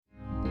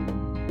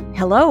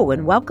Hello,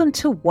 and welcome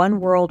to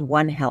One World,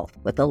 One Health,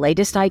 with the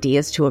latest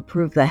ideas to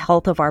improve the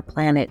health of our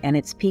planet and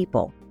its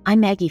people. I'm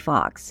Maggie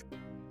Fox.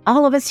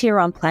 All of us here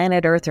on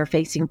planet Earth are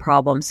facing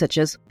problems such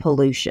as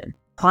pollution,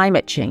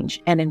 climate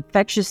change, and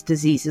infectious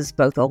diseases,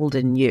 both old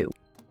and new.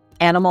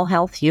 Animal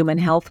health, human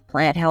health,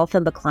 plant health,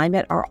 and the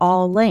climate are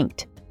all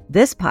linked.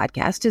 This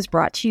podcast is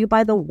brought to you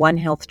by the One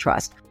Health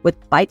Trust,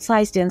 with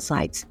bite-sized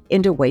insights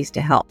into ways to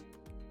help.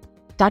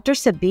 Dr.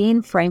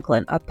 Sabine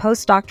Franklin, a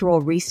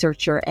post-doctoral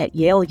researcher at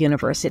Yale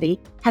University,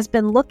 has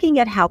been looking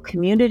at how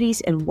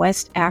communities in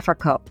West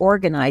Africa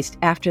organized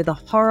after the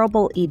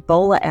horrible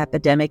Ebola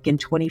epidemic in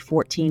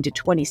 2014 to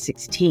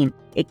 2016.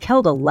 It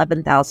killed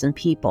 11,000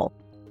 people.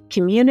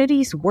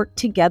 Communities worked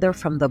together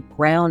from the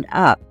ground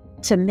up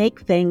to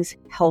make things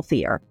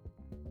healthier.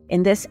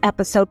 In this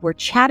episode, we're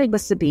chatting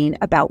with Sabine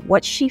about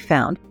what she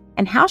found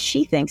and how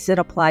she thinks it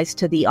applies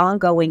to the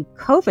ongoing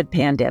COVID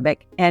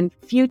pandemic and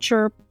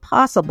future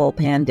possible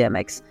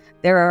pandemics.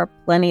 There are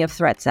plenty of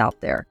threats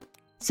out there.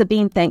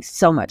 Sabine, thanks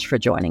so much for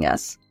joining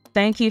us.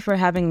 Thank you for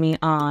having me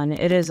on.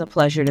 It is a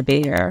pleasure to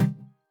be here.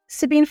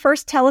 Sabine,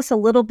 first tell us a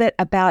little bit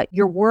about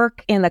your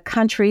work in the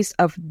countries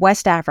of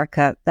West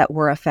Africa that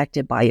were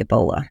affected by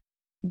Ebola.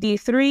 The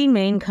three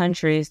main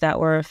countries that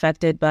were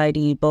affected by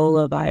the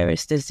Ebola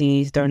virus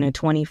disease during the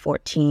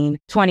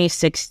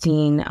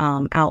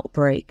 2014-2016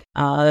 outbreak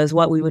is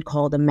what we would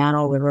call the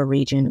Mano River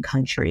region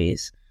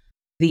countries.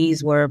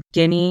 These were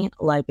Guinea,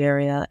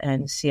 Liberia,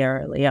 and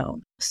Sierra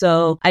Leone.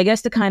 So I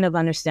guess to kind of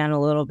understand a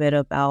little bit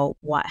about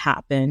what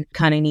happened,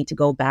 kind of need to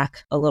go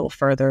back a little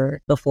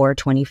further before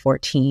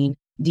 2014.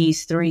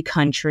 These three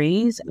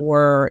countries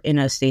were in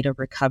a state of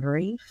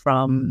recovery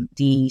from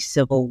the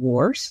civil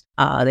wars.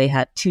 They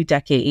had 2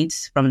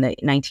 decades from the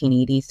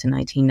 1980s to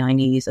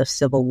 1990s of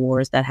civil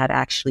wars that had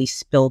actually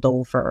spilled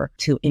over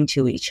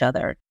into each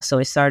other. So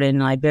it started in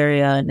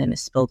Liberia, and then it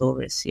spilled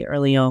over to Sierra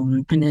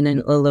Leone, and then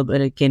a little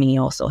bit of Guinea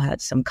also had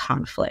some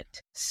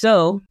conflict.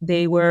 So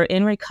they were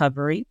in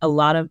recovery. A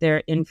lot of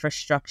their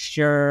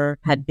infrastructure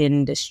had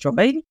been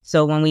destroyed.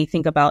 So when we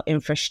think about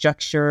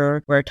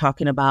infrastructure, we're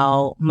talking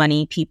about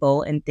money,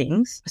 people, and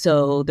things.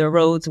 So the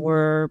roads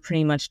were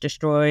pretty much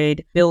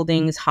destroyed.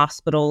 Buildings,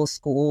 hospitals,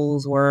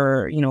 schools were,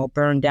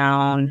 burned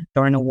down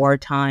during the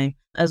wartime,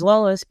 as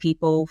well as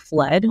people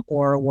fled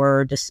or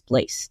were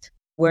displaced.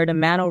 Where the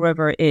Mano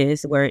River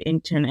is, where it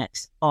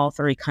interconnects all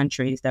three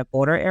countries, that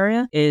border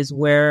area, is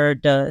where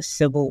the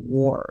civil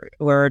war,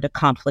 where the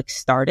conflict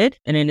started.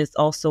 And it is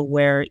also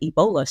where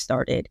Ebola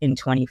started in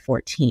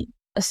 2014.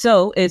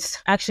 So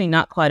it's actually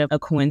not quite a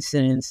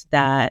coincidence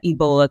that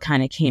Ebola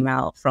kind of came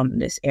out from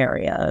this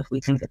area, if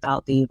we think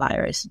about the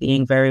virus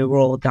being very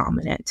rural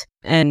dominant.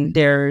 And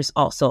there's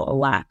also a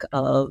lack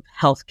of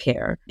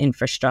healthcare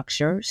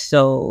infrastructure.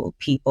 So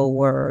people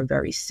were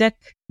very sick.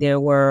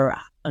 There were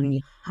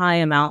a high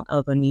amount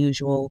of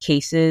unusual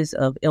cases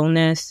of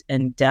illness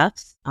and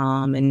deaths,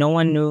 and no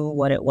one knew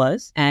what it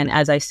was. And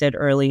as I said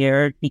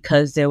earlier,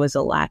 because there was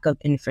a lack of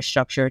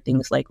infrastructure,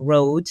 things like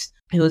roads,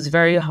 it was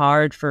very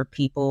hard for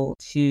people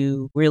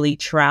to really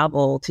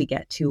travel to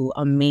get to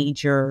a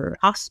major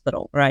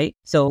hospital, right?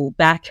 So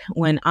back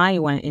when I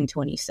went in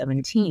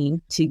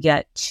 2017 to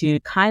get to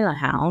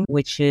Kailahoun,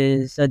 which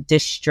is a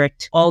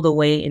district all the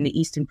way in the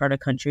eastern part of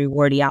the country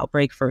where the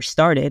outbreak first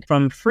started,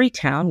 from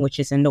Freetown, which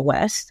is in the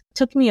west,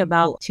 took me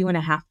about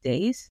 2.5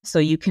 days. So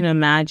you can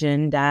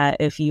imagine that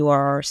if you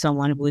are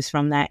someone who is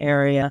from that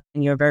area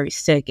and you're very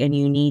sick and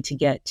you need to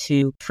get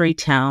to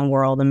Freetown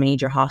where all the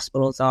major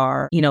hospitals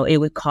are, it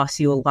would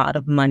cost you a lot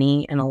of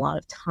money and a lot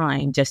of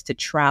time just to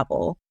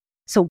travel.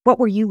 So what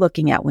were you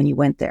looking at when you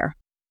went there?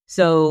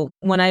 So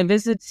when I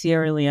visited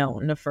Sierra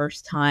Leone the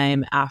first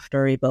time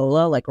after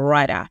Ebola, like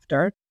right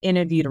after,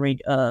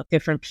 interviewed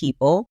different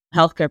people,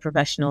 healthcare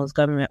professionals,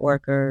 government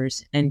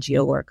workers,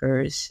 NGO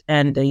workers,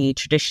 and the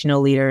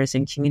traditional leaders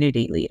and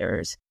community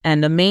leaders.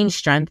 And the main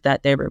strength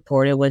that they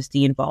reported was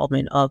the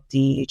involvement of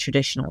the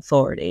traditional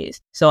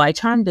authorities. So I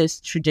termed this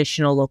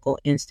traditional local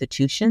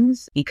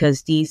institutions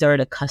because these are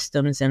the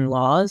customs and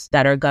laws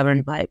that are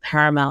governed by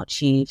paramount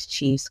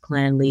chiefs,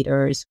 clan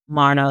leaders,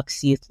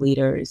 monarchs, youth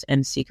leaders,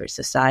 and secret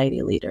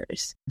society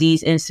leaders.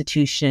 These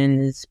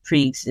institutions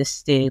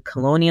pre-existed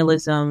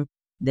colonialism.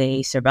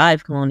 They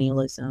survived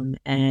colonialism,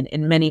 and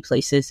in many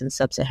places in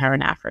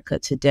sub-Saharan Africa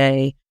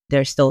today,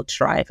 they're still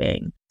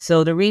thriving.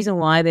 So the reason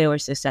why they were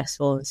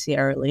successful in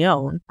Sierra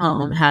Leone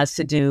has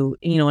to do,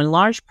 in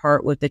large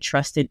part with the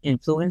trust and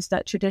influence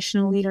that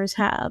traditional leaders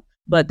have.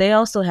 But they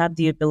also have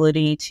the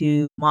ability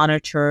to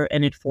monitor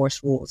and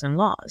enforce rules and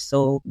laws.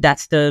 So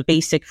that's the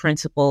basic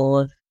principle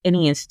of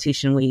any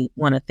institution we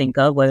want to think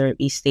of, whether it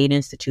be state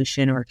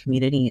institution or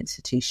community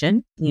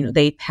institution.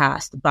 They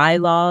passed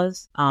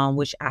bylaws,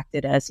 which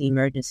acted as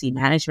emergency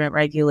management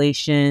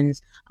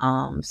regulations.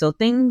 So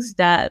things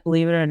that,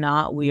 believe it or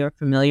not, we are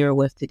familiar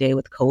with today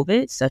with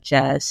COVID, such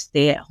as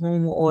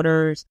stay-at-home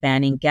orders,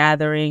 banning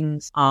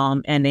gatherings,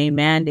 and they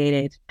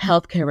mandated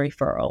healthcare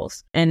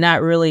referrals. And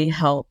that really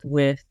helped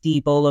with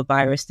the Ebola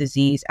virus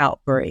disease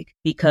outbreak,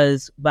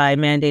 because by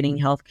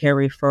mandating healthcare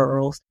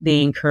referrals,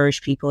 they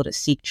encouraged people to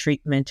seek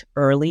treatment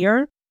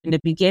earlier. In the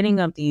beginning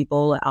of the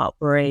Ebola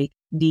outbreak,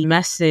 the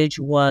message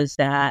was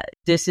that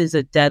this is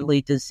a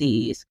deadly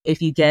disease.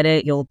 If you get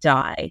it, you'll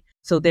die.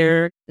 So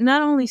there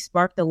not only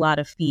sparked a lot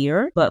of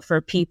fear, but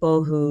for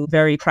people who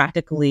very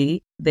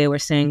practically, they were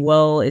saying,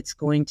 well, it's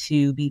going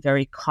to be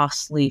very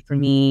costly for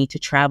me to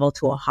travel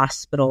to a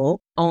hospital,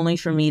 only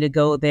for me to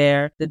go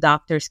there. The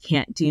doctors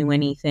can't do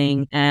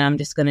anything, and I'm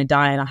just going to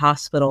die in a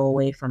hospital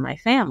away from my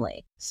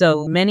family.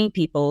 So many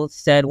people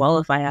said, well,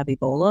 if I have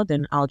Ebola,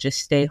 then I'll just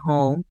stay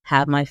home,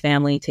 have my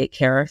family take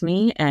care of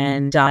me,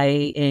 and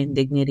die in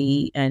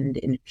dignity and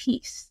in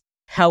peace.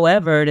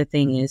 However, the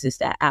thing is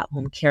that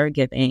at-home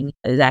caregiving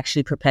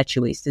actually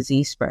perpetuates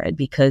disease spread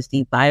because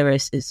the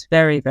virus is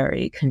very,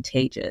 very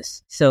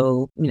contagious.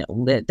 So,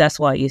 that's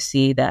why you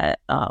see that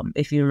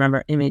if you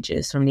remember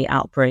images from the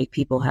outbreak,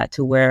 people had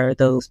to wear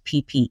those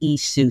PPE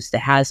suits, the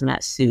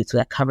hazmat suits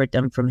that covered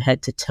them from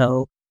head to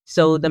toe.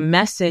 So the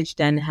message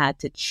then had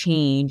to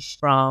change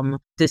from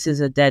this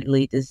is a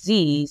deadly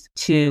disease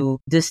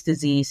to this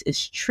disease is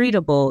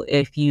treatable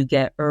if you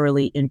get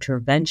early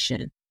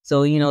intervention.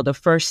 So, the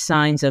first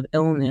signs of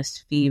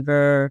illness,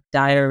 fever,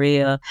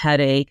 diarrhea,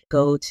 headache,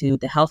 go to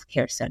the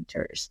healthcare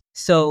centers.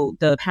 So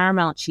the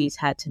paramount chiefs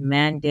had to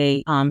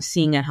mandate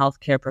seeing a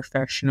healthcare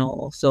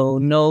professional. So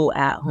no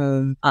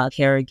at-home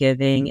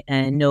caregiving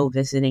and no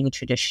visiting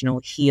traditional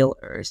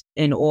healers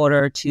in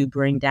order to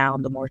bring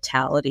down the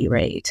mortality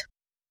rate.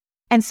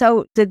 And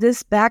so did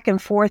this back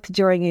and forth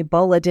during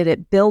Ebola, did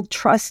it build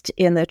trust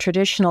in the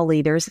traditional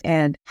leaders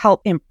and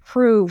help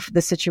improve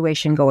the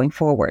situation going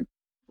forward?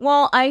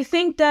 Well, I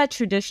think that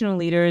traditional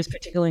leaders,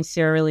 particularly in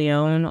Sierra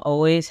Leone,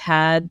 always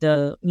had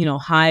the,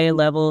 high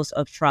levels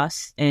of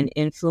trust and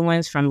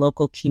influence from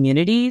local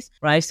communities,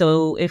 right?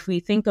 So if we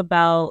think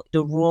about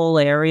the rural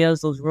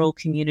areas, those rural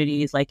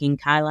communities like in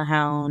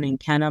Kailahoun and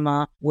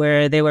Kenema,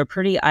 where they were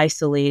pretty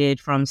isolated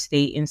from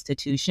state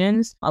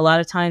institutions, a lot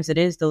of times it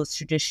is those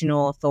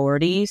traditional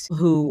authorities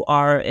who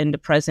are in the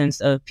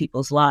presence of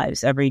people's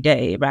lives every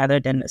day rather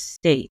than the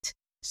state.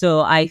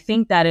 So I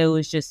think that it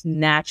was just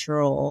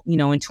natural, in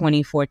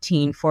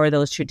 2014 for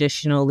those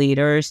traditional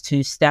leaders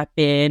to step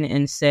in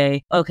and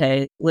say,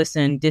 okay,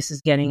 listen, this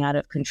is getting out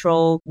of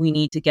control. We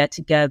need to get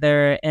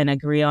together and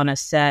agree on a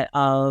set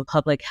of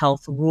public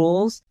health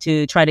rules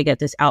to try to get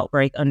this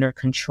outbreak under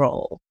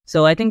control.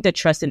 So I think the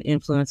trust and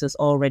influence is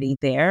already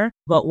there.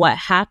 But what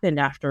happened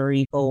after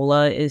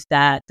Ebola is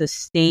that the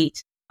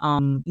state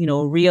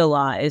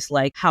realize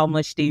how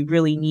much they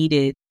really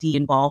needed the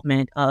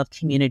involvement of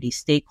community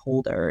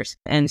stakeholders.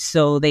 And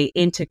so they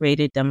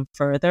integrated them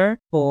further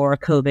for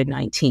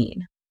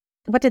COVID-19.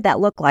 What did that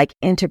look like,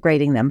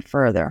 integrating them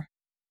further?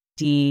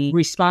 The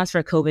response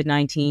for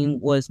COVID-19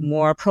 was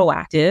more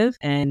proactive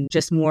and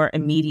just more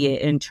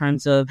immediate in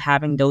terms of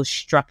having those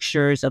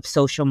structures of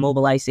social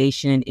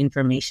mobilization and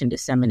information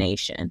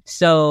dissemination.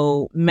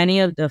 So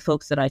many of the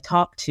folks that I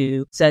talked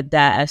to said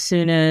that as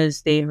soon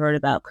as they heard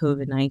about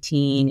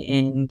COVID-19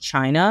 in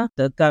China,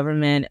 the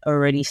government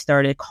already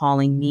started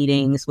calling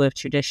meetings with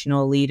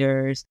traditional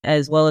leaders,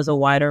 as well as a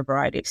wider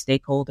variety of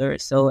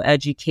stakeholders. So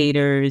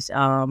educators,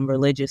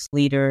 religious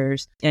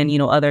leaders, and,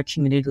 other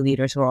community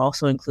leaders were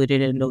also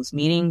included in those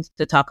meetings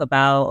to talk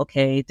about,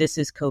 okay, this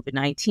is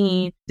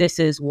COVID-19. This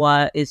is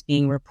what is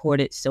being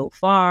reported so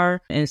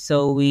far. And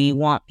so we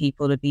want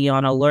people to be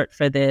on alert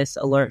for this,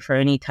 alert for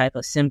any type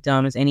of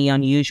symptoms, any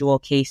unusual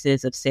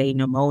cases of, say,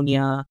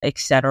 pneumonia,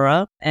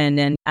 etc. And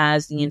then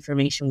as the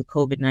information with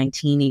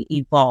COVID-19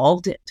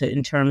 evolved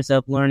in terms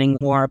of learning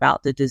more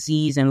about the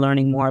disease and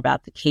learning more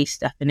about the case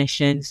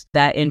definitions,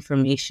 that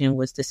information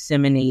was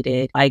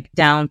disseminated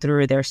down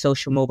through their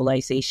social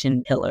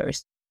mobilization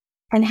pillars.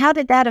 And how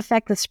did that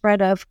affect the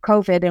spread of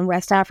COVID in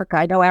West Africa?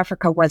 I know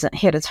Africa wasn't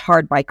hit as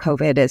hard by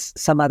COVID as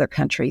some other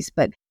countries,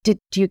 but do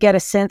you get a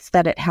sense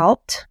that it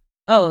helped?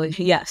 Oh,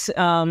 yes.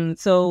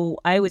 So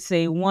I would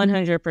say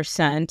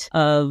 100%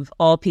 of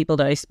all people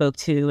that I spoke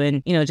to,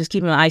 and, just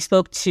keep in mind,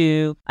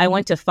 I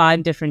went to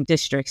 5 different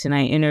districts and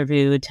I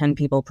interviewed 10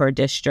 people per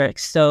district.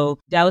 So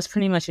that was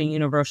pretty much a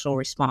universal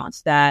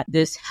response that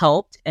this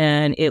helped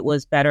and it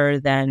was better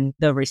than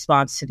the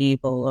response to the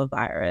Ebola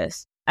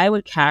virus. I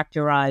would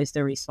characterize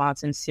the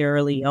response in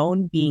Sierra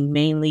Leone being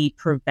mainly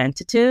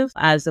preventative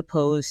as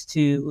opposed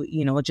to,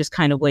 just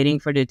kind of waiting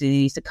for the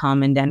disease to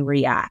come and then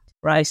react.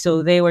 Right.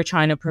 So they were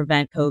trying to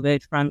prevent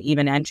COVID from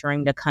even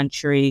entering the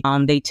country.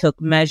 They took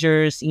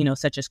measures,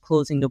 such as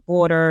closing the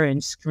border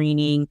and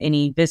screening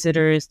any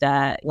visitors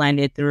that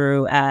landed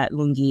through at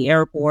Lungi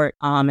Airport.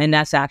 And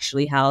that's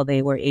actually how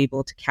they were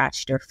able to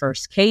catch their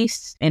first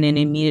case and then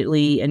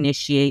immediately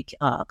initiate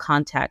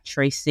contact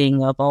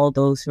tracing of all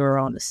those who are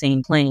on the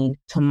same plane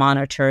to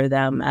monitor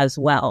them as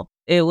well.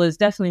 It was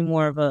definitely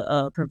more of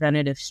a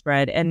preventative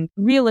spread. And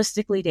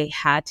realistically, they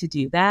had to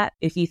do that.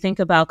 If you think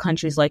about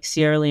countries like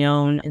Sierra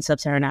Leone and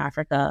Sub-Saharan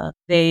Africa,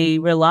 they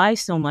rely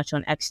so much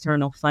on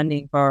external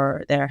funding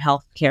for their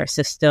healthcare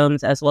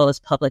systems as well as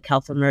public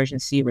health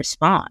emergency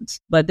response.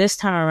 But this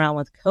time around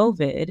with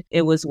COVID,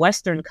 it was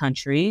Western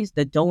countries,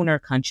 the donor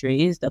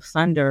countries, the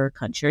funder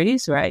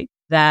countries, right,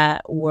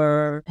 that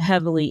were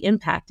heavily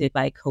impacted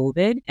by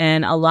COVID,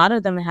 and a lot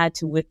of them had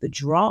to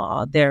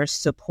withdraw their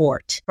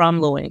support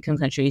from low-income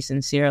countries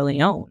in Sierra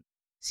Leone.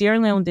 Sierra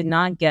Leone did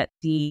not get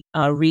the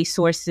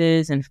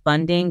resources and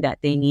funding that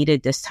they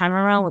needed this time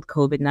around with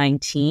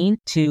COVID-19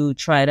 to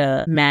try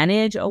to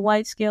manage a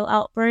wide-scale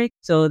outbreak.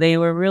 So they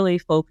were really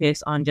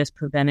focused on just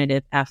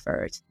preventative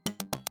efforts.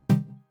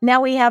 Now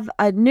we have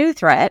a new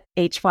threat,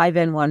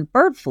 H5N1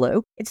 bird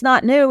flu. It's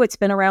not new. It's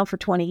been around for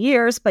 20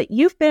 years, but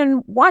you've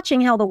been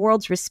watching how the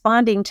world's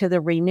responding to the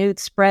renewed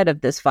spread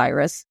of this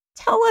virus.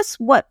 Tell us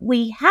what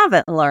we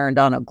haven't learned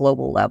on a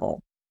global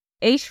level.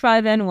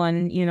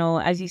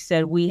 H5N1, as you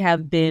said, we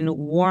have been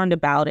warned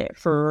about it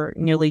for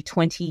nearly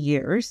 20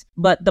 years,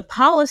 but the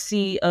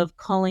policy of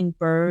culling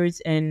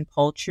birds and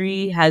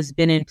poultry has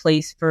been in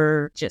place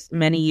for just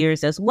many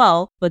years as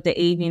well, but the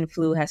avian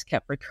flu has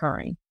kept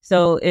recurring.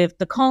 So if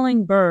the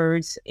culling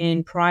birds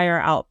in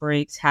prior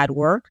outbreaks had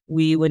worked,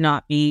 we would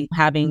not be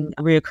having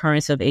a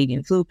reoccurrence of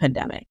avian flu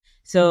pandemic.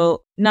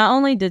 So not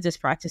only did this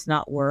practice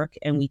not work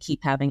and we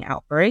keep having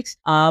outbreaks,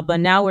 but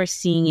now we're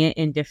seeing it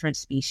in different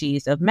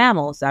species of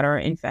mammals that are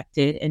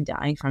infected and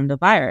dying from the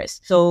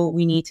virus. So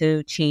we need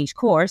to change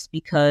course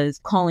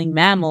because culling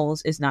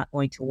mammals is not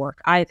going to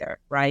work either,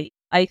 right?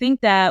 I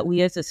think that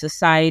we as a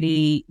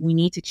society, we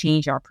need to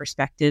change our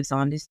perspectives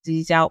on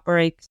these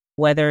outbreaks.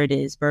 Whether it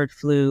is bird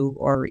flu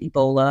or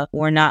Ebola,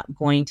 we're not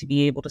going to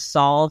be able to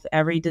solve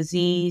every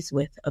disease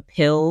with a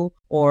pill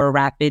or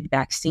rapid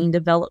vaccine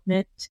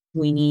development.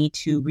 We need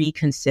to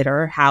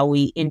reconsider how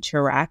we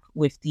interact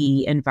with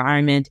the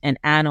environment and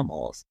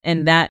animals.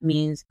 And that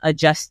means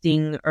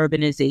adjusting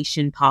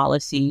urbanization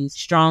policies,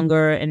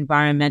 stronger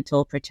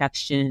environmental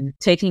protection,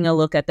 taking a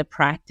look at the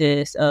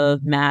practice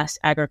of mass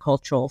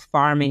agricultural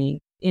farming.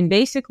 And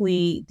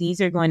basically, these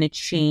are going to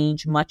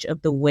change much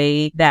of the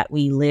way that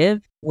we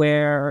live,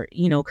 where,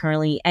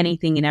 currently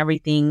anything and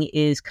everything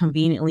is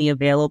conveniently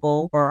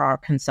available for our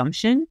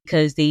consumption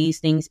because these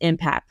things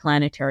impact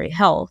planetary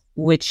health,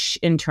 which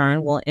in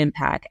turn will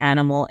impact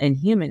animal and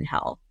human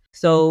health.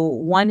 So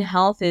One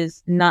Health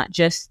is not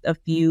just a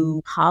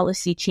few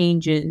policy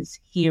changes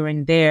here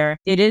and there.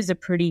 It is a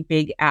pretty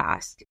big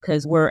ask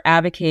because we're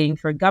advocating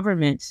for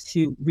governments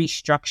to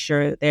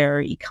restructure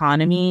their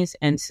economies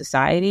and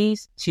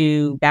societies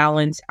to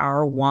balance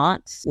our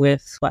wants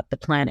with what the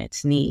planet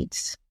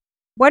needs.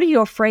 What are you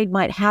afraid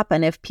might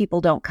happen if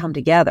people don't come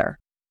together?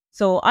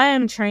 So I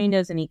am trained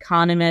as an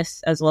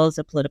economist as well as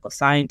a political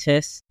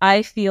scientist.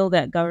 I feel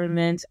that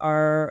governments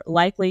are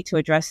likely to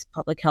address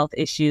public health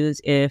issues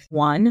if,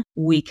 one,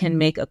 we can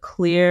make a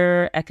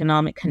clear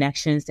economic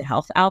connections to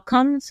health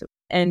outcomes,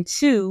 and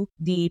two,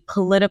 the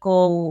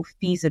political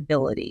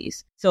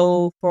feasibilities.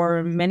 So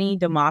for many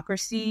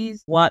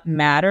democracies, what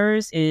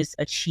matters is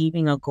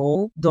achieving a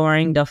goal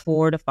during the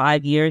 4 to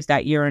 5 years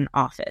that you're in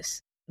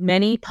office.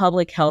 Many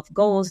public health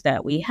goals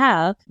that we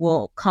have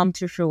will come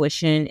to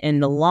fruition in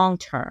the long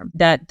term.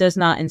 That does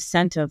not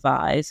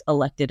incentivize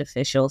elected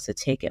officials to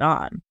take it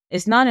on.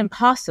 It's not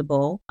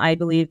impossible. I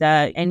believe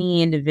that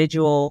any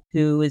individual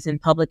who is in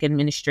public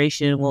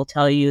administration will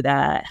tell you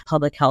that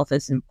public health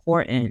is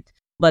important.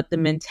 But the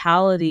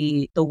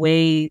mentality, the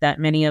way that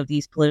many of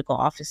these political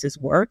offices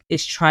work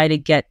is try to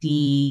get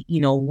the,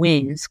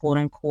 wins, quote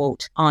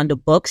unquote, on the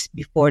books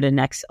before the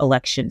next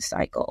election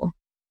cycle.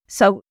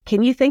 So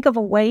can you think of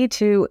a way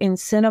to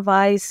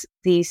incentivize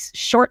these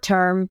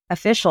short-term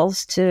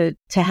officials to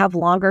have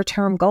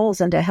longer-term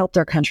goals and to help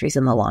their countries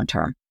in the long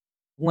term?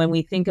 When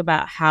we think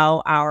about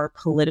how our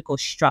political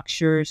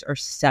structures are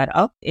set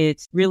up,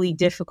 it's really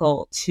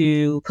difficult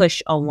to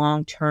push a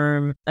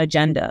long-term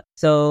agenda.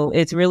 So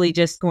it's really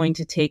just going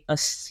to take a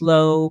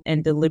slow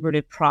and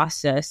deliberative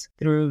process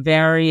through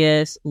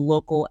various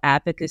local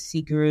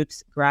advocacy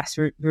groups,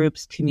 grassroots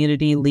groups,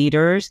 community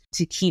leaders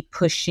to keep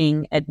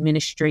pushing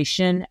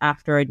administration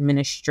after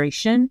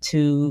administration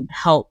to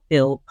help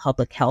build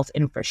public health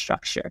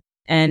infrastructure.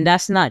 And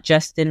that's not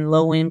just in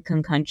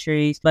low-income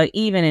countries, but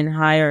even in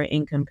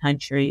higher-income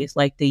countries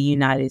like the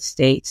United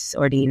States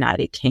or the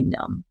United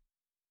Kingdom.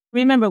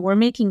 Remember, we're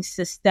making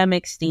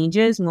systemic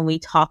changes when we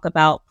talk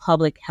about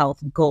public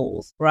health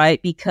goals,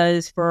 right?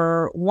 Because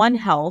for One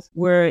Health,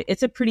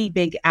 it's a pretty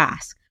big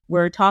ask.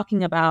 We're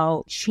talking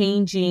about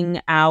changing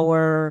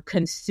our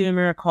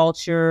consumer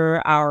culture,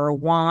 our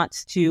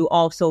wants to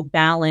also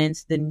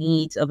balance the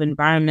needs of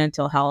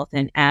environmental health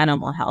and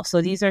animal health. So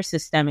these are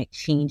systemic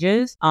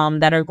changes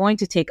that are going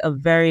to take a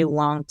very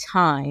long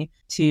time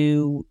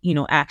to,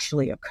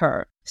 actually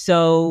occur.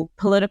 So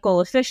political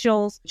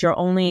officials, which are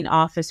only in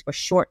office for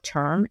short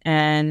term,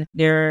 and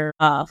they're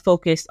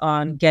focused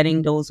on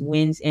getting those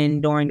wins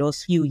in during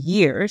those few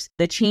years.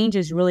 The change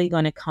is really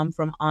going to come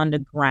from on the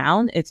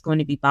ground. It's going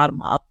to be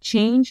bottom-up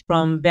change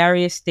from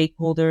various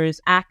stakeholders,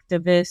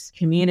 activists,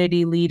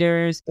 community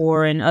leaders,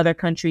 or in other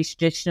countries,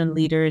 traditional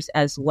leaders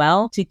as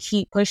well, to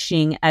keep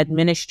pushing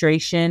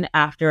administration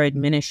after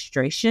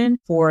administration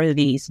for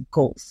these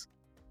goals.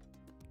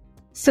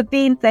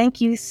 Sabine, thank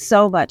you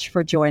so much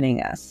for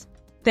joining us.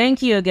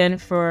 Thank you again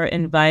for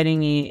inviting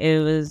me.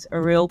 It was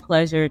a real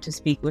pleasure to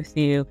speak with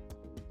you.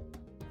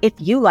 If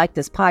you like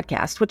this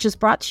podcast, which is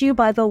brought to you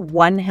by the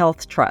One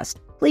Health Trust,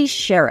 please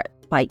share it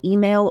by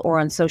email or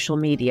on social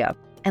media.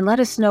 And let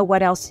us know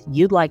what else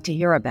you'd like to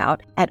hear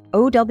about at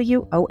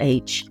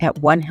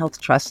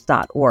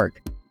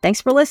owh@onehealthtrust.org.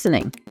 Thanks for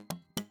listening.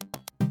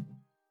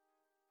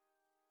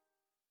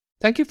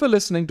 Thank you for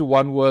listening to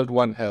One World,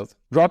 One Health,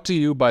 brought to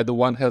you by the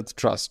One Health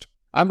Trust.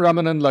 I'm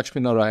Ramanan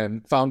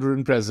Lakshminarayan, founder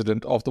and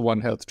president of the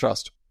One Health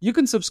Trust. You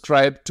can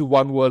subscribe to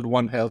One World,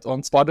 One Health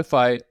on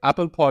Spotify,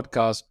 Apple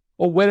Podcasts,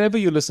 or wherever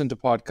you listen to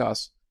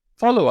podcasts.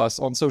 Follow us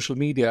on social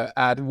media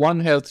at One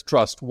Health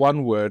Trust,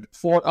 one word,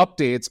 for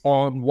updates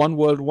on One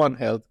World, One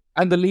Health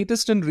and the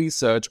latest in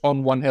research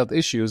on One Health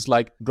issues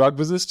like drug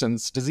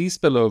resistance, disease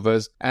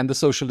spillovers, and the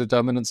social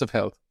determinants of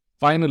health.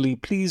 Finally,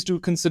 please do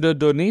consider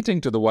donating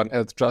to the One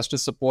Health Trust to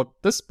support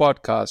this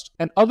podcast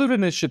and other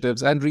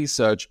initiatives and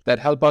research that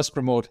help us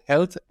promote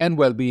health and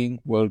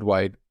well-being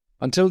worldwide.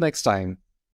 Until next time.